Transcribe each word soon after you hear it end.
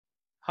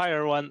Hi,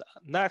 everyone.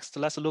 Next,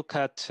 let's look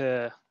at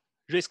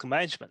risk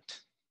management.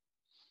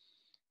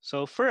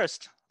 So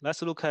first,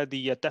 let's look at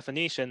the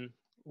definition.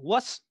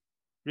 What's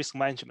risk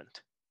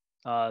management?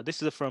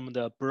 This is from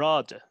the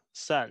broad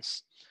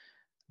sense,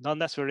 not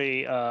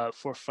necessarily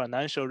for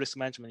financial risk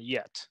management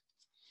yet.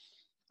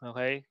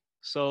 Okay,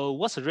 so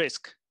what's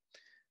risk?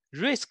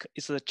 Risk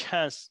is a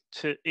chance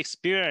to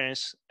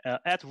experience an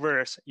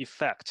adverse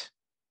effect.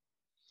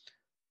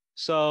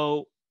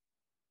 So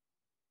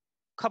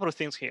a couple of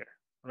things here,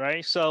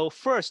 right? So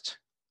first,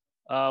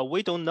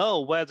 we don't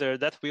know whether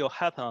that will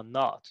happen or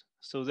not.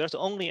 So there's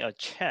only a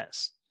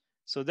chance.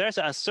 So there's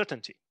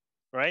uncertainty,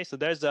 right? So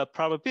there's a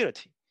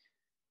probability.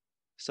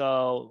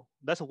 So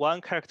that's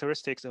one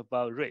characteristic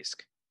about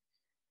risk.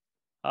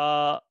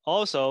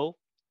 Also,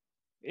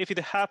 if it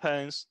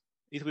happens,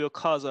 it will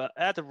cause an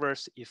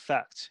adverse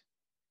effect.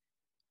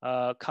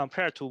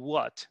 Compared to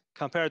what?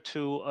 Compared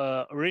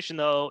to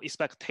original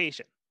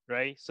expectation,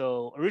 right?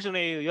 So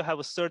originally you have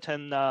a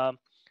certain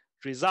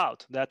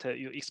result that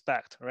you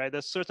expect, right?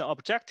 There's certain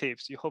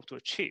objectives you hope to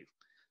achieve.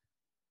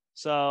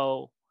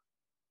 So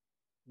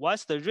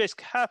once the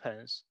risk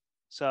happens,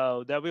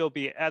 so there will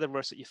be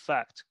adverse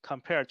effect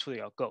compared to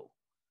your goal,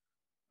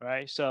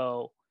 right?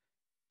 So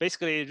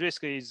basically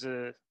risk is,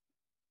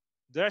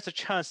 there's a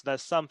chance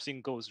that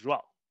something goes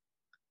wrong.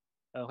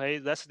 Okay,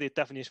 that's the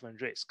definition of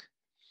risk.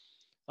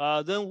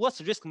 Then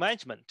what's risk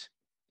management?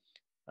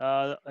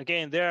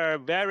 Again, there are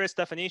various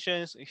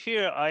definitions.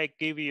 Here, I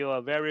give you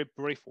a very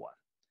brief one.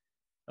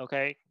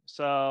 Okay,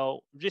 so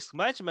risk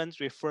management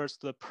refers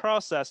to the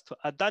process to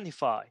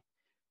identify,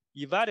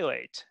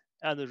 evaluate,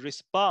 and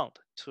respond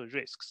to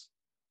risks.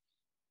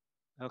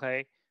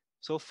 Okay,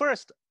 so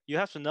first, you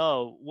have to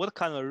know what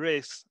kind of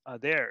risks are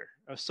there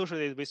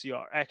associated with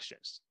your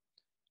actions,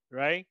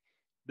 right?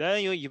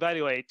 Then you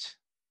evaluate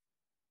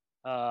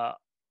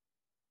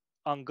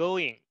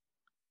ongoing.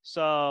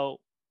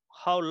 So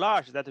how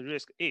large that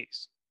risk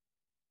is.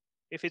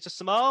 If it's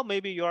small,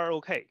 maybe you are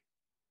okay,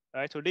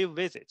 right, to live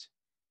with it.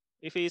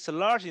 If it's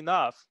large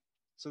enough,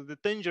 so the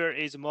danger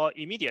is more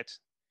immediate,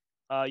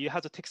 you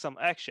have to take some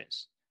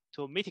actions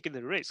to mitigate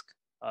the risk.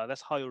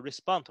 That's how you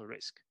respond to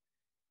risk.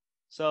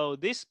 So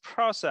this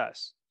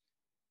process,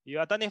 you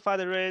identify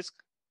the risk,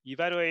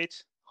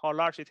 evaluate how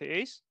large it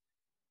is.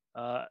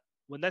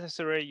 When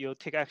necessary, you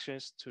take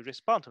actions to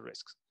respond to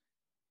risks.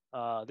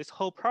 This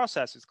whole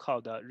process is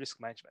called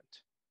risk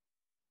management.